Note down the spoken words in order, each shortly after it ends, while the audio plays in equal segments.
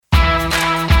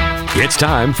It's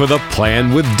time for the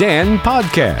Plan with Dan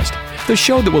podcast, the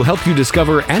show that will help you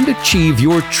discover and achieve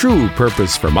your true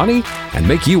purpose for money and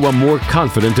make you a more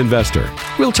confident investor.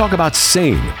 We'll talk about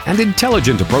sane and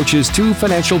intelligent approaches to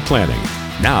financial planning.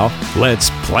 Now,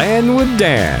 let's Plan with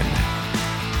Dan.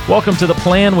 Welcome to the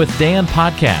Plan with Dan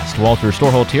podcast. Walter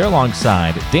Storholt here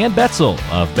alongside Dan Betzel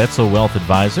of Betzel Wealth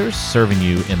Advisors, serving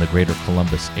you in the greater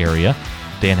Columbus area.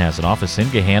 Dan has an office in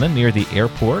Gahanna near the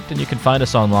airport, and you can find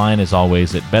us online as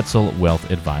always at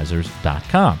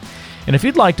BetzelWealthAdvisors.com. And if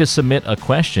you'd like to submit a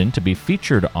question to be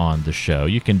featured on the show,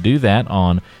 you can do that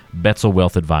on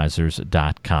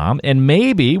BetzelWealthAdvisors.com, and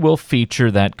maybe we'll feature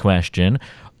that question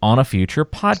on a future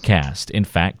podcast. In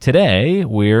fact, today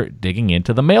we're digging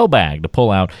into the mailbag to pull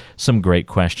out some great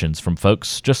questions from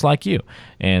folks just like you.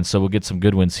 And so we'll get some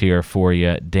good ones here for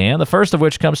you, Dan. The first of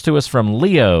which comes to us from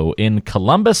Leo in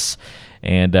Columbus.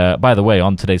 And by the way,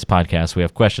 on today's podcast, we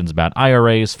have questions about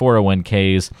IRAs,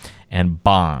 401ks, and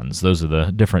bonds. Those are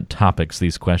the different topics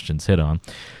these questions hit on.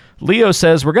 Leo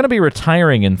says, we're going to be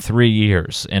retiring in 3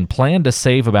 years and plan to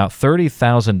save about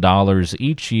 $30,000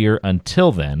 each year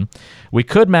until then. We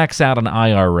could max out an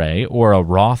IRA or a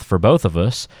Roth for both of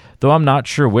us, though I'm not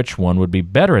sure which one would be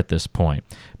better at this point.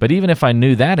 But even if I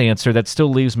knew that answer, that still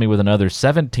leaves me with another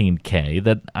 $17K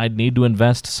that I'd need to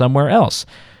invest somewhere else.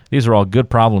 These are all good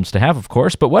problems to have, of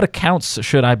course, but what accounts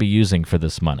should I be using for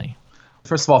this money?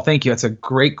 First of all, thank you. That's a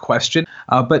great question.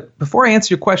 But before I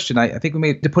answer your question, I think we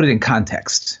need to put it in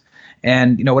context.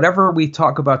 And, whatever we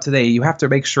talk about today, you have to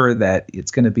make sure that it's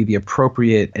going to be the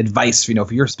appropriate advice, for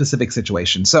your specific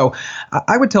situation. So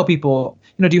I would tell people,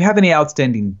 do you have any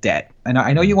outstanding debt? And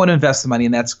I know you want to invest the money,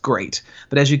 and that's great.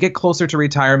 But as you get closer to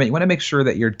retirement, you want to make sure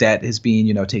that your debt is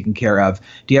being, taken care of.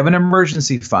 Do you have an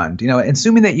emergency fund?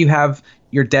 Assuming that you have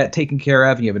your debt taken care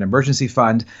of and you have an emergency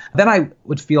fund, then I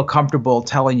would feel comfortable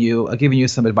telling you, giving you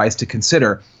some advice to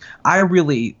consider. I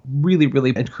really, really,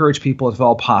 really encourage people, if at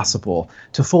all possible,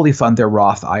 to fully fund their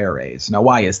Roth IRAs. Now,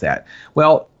 why is that?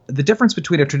 Well, the difference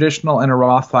between a traditional and a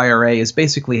Roth IRA is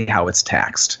basically how it's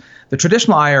taxed. The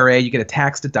traditional IRA, you get a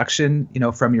tax deduction,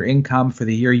 from your income for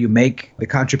the year you make the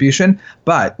contribution.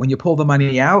 But when you pull the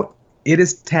money out, it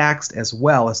is taxed as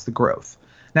well as the growth.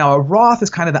 Now, a Roth is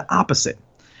kind of the opposite.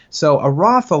 So a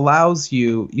Roth allows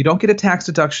you don't get a tax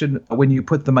deduction when you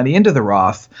put the money into the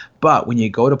Roth, but when you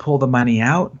go to pull the money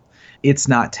out, it's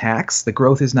not taxed, the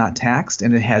growth is not taxed,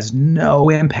 and it has no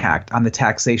impact on the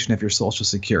taxation of your Social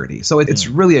Security. So it's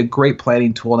really a great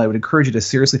planning tool, and I would encourage you to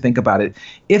seriously think about it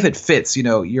if it fits, you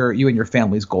and your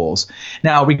family's goals.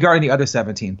 Now, regarding the other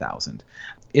 $17,000,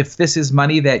 if this is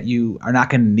money that you are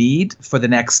not going to need for the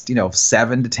next,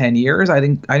 7 to 10 years, I'd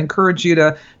encourage you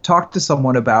to talk to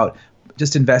someone about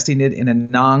just investing it in a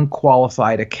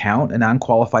non-qualified account, a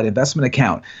non-qualified investment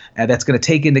account that's going to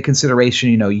take into consideration,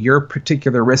 your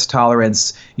particular risk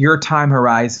tolerance, your time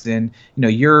horizon,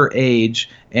 your age,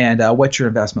 and what your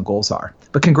investment goals are.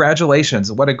 But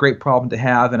congratulations, what a great problem to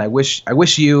have, and I wish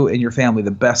you and your family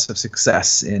the best of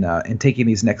success in taking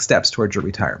these next steps towards your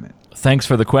retirement. Thanks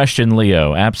for the question,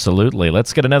 Leo. Absolutely.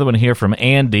 Let's get another one here from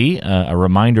Andy. A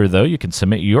reminder, though, you can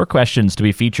submit your questions to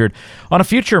be featured on a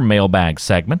future mailbag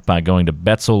segment by going to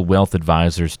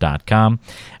BetzelWealthAdvisors.com.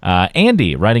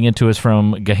 Andy, writing into us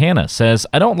from Gahanna, says,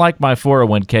 I don't like my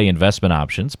 401k investment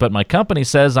options, but my company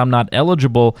says I'm not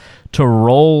eligible to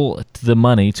roll the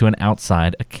money to an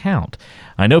outside account.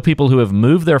 I know people who have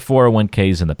moved their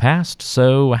 401ks in the past,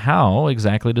 so how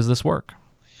exactly does this work?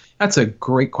 That's a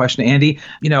great question, Andy.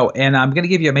 And I'm going to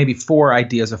give you maybe 4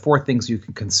 ideas or 4 things you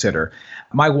can consider.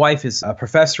 My wife is a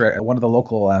professor at one of the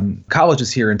local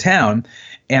colleges here in town.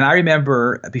 And I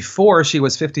remember before she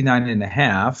was 59 and a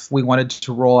half, we wanted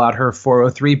to roll out her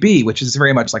 403B, which is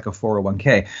very much like a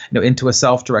 401k, into a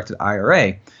self-directed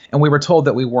IRA. And we were told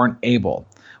that we weren't able.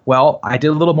 Well, I did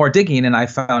a little more digging, and I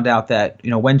found out that,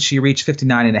 when she reached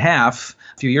 59 and a half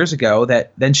a few years ago,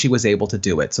 that then she was able to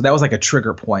do it. So that was like a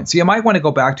trigger point. So you might want to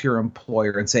go back to your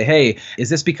employer and say, hey,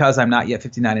 is this because I'm not yet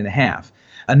 59 and a half?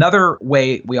 Another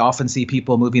way we often see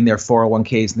people moving their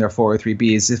 401ks and their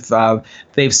 403bs if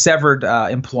they've severed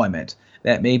employment.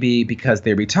 That may be because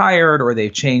they retired or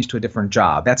they've changed to a different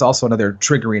job. That's also another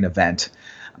triggering event.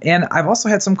 And I've also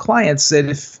had some clients that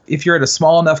if you're at a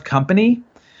small enough company,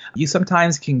 you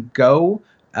sometimes can go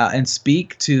and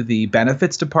speak to the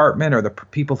benefits department or the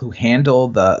people who handle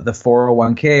the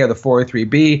 401k or the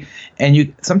 403b,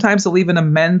 and sometimes they'll even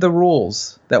amend the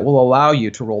rules that will allow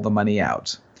you to roll the money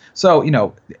out. So,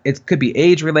 it could be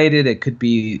age related. It could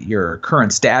be your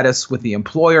current status with the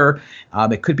employer.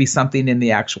 It could be something in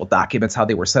the actual documents, how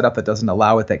they were set up that doesn't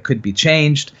allow it, that could be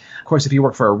changed. Of course, if you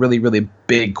work for a really, really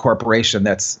big corporation,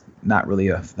 that's not really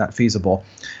not feasible.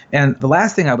 And the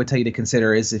last thing I would tell you to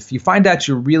consider is if you find out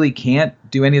you really can't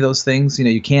do any of those things,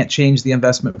 you can't change the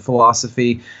investment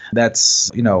philosophy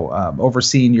that's,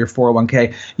 overseeing your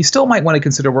 401k, you still might want to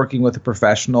consider working with a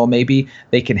professional. Maybe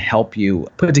they can help you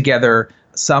put together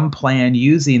some plan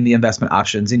using the investment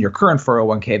options in your current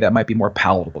 401k that might be more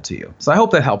palatable to you. So I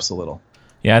hope that helps a little.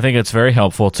 Yeah, I think it's very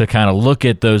helpful to kind of look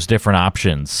at those different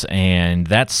options. And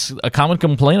that's a common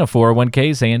complaint of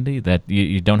 401ks, Andy, that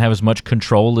you don't have as much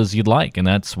control as you'd like. And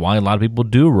that's why a lot of people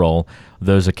do roll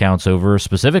those accounts over,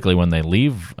 specifically when they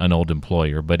leave an old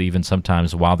employer, but even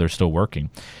sometimes while they're still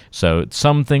working. So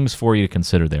some things for you to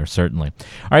consider there, certainly.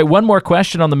 All right, one more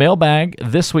question on the mailbag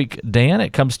this week, Dan.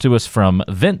 It comes to us from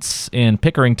Vince in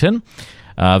Pickerington.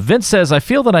 Vince says, I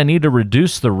feel that I need to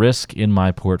reduce the risk in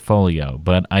my portfolio,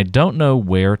 but I don't know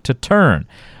where to turn.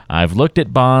 I've looked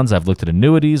at bonds, I've looked at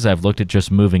annuities, I've looked at just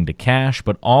moving to cash,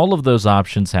 but all of those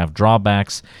options have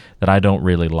drawbacks that I don't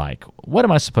really like. What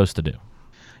am I supposed to do?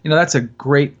 That's a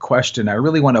great question. I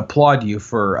really want to applaud you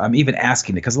for even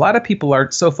asking it, because a lot of people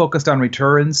are so focused on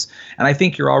returns, and I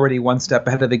think you're already one step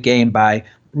ahead of the game by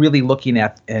really looking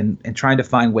at and trying to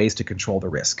find ways to control the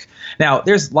risk. Now,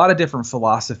 there's a lot of different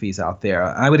philosophies out there.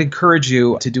 I would encourage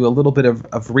you to do a little bit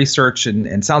of research,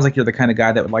 and sounds like you're the kind of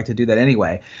guy that would like to do that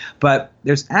anyway. But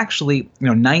there's actually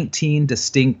 19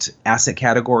 distinct asset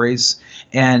categories.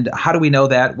 And how do we know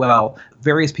that? Well,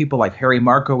 various people like Harry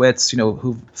Markowitz,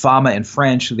 who Fama and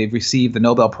French, who they've received the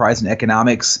Nobel Prize in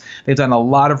economics. They've done a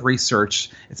lot of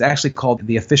research. It's actually called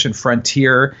The Efficient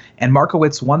Frontier. And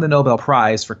Markowitz won the Nobel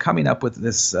Prize for coming up with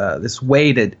this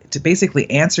way to basically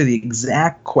answer the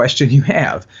exact question you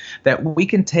have, that we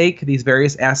can take these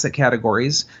various asset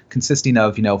categories consisting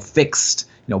of, fixed,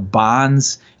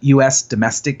 bonds, U.S.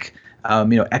 domestic,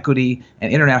 equity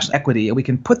and international equity, and we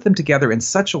can put them together in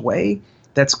such a way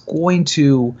that's going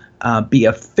to be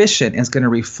efficient and is going to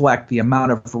reflect the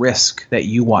amount of risk that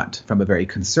you want, from a very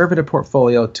conservative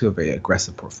portfolio to a very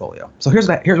aggressive portfolio. So here's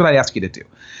what I'd ask you to do.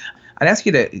 I'd ask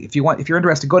you to, if you're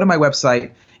interested, go to my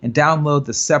website and download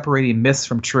the Separating Myths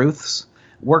from Truths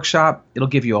workshop. It'll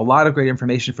give you a lot of great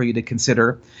information for you to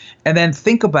consider. And then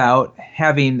think about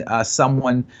having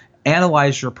someone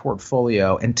analyze your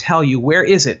portfolio and tell you where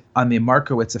is it on the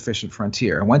Markowitz Efficient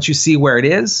Frontier. And once you see where it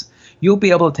is, you'll be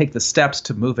able to take the steps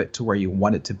to move it to where you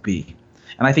want it to be.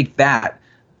 And I think that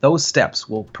those steps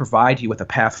will provide you with a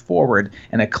path forward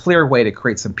and a clear way to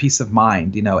create some peace of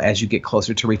mind, as you get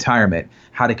closer to retirement,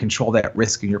 how to control that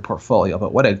risk in your portfolio.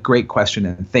 But what a great question,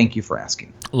 and thank you for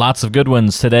asking. Lots of good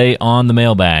ones today on the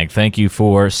mailbag. Thank you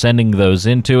for sending those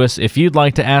in to us. If you'd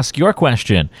like to ask your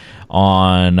question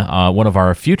on one of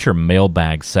our future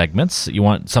mailbag segments, you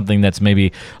want something that's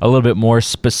maybe a little bit more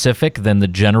specific than the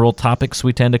general topics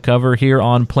we tend to cover here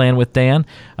on Plan with Dan,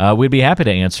 we'd be happy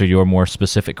to answer your more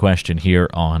specific question here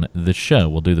on the show.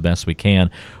 We'll do the best we can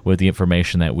with the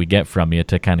information that we get from you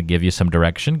to kind of give you some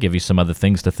direction, give you some other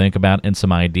things to think about and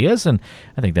some ideas, and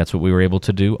I think that's what we were able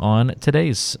to do on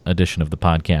today's edition of the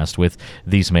podcast with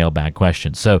these mailbag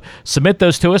questions. So submit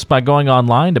those to us by going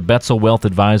online to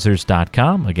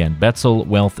BetzelWealthAdvisors.com. Again,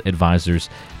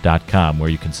 BetzelWealthAdvisors.com, where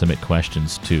you can submit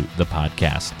questions to the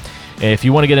podcast. If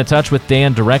you want to get in touch with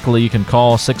Dan directly, you can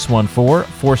call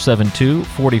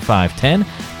 614-472-4510.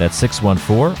 That's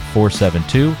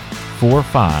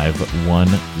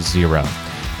 614-472-4510.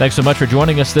 Thanks so much for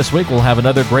joining us this week. We'll have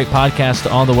another great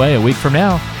podcast on the way a week from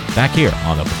now, back here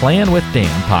on the Plan with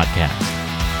Dan podcast.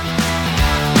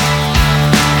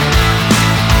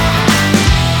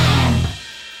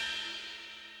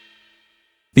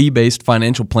 Fee-based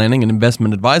financial planning and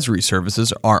investment advisory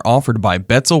services are offered by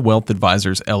Betzel Wealth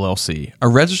Advisors, LLC, a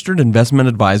registered investment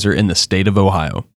advisor in the state of Ohio.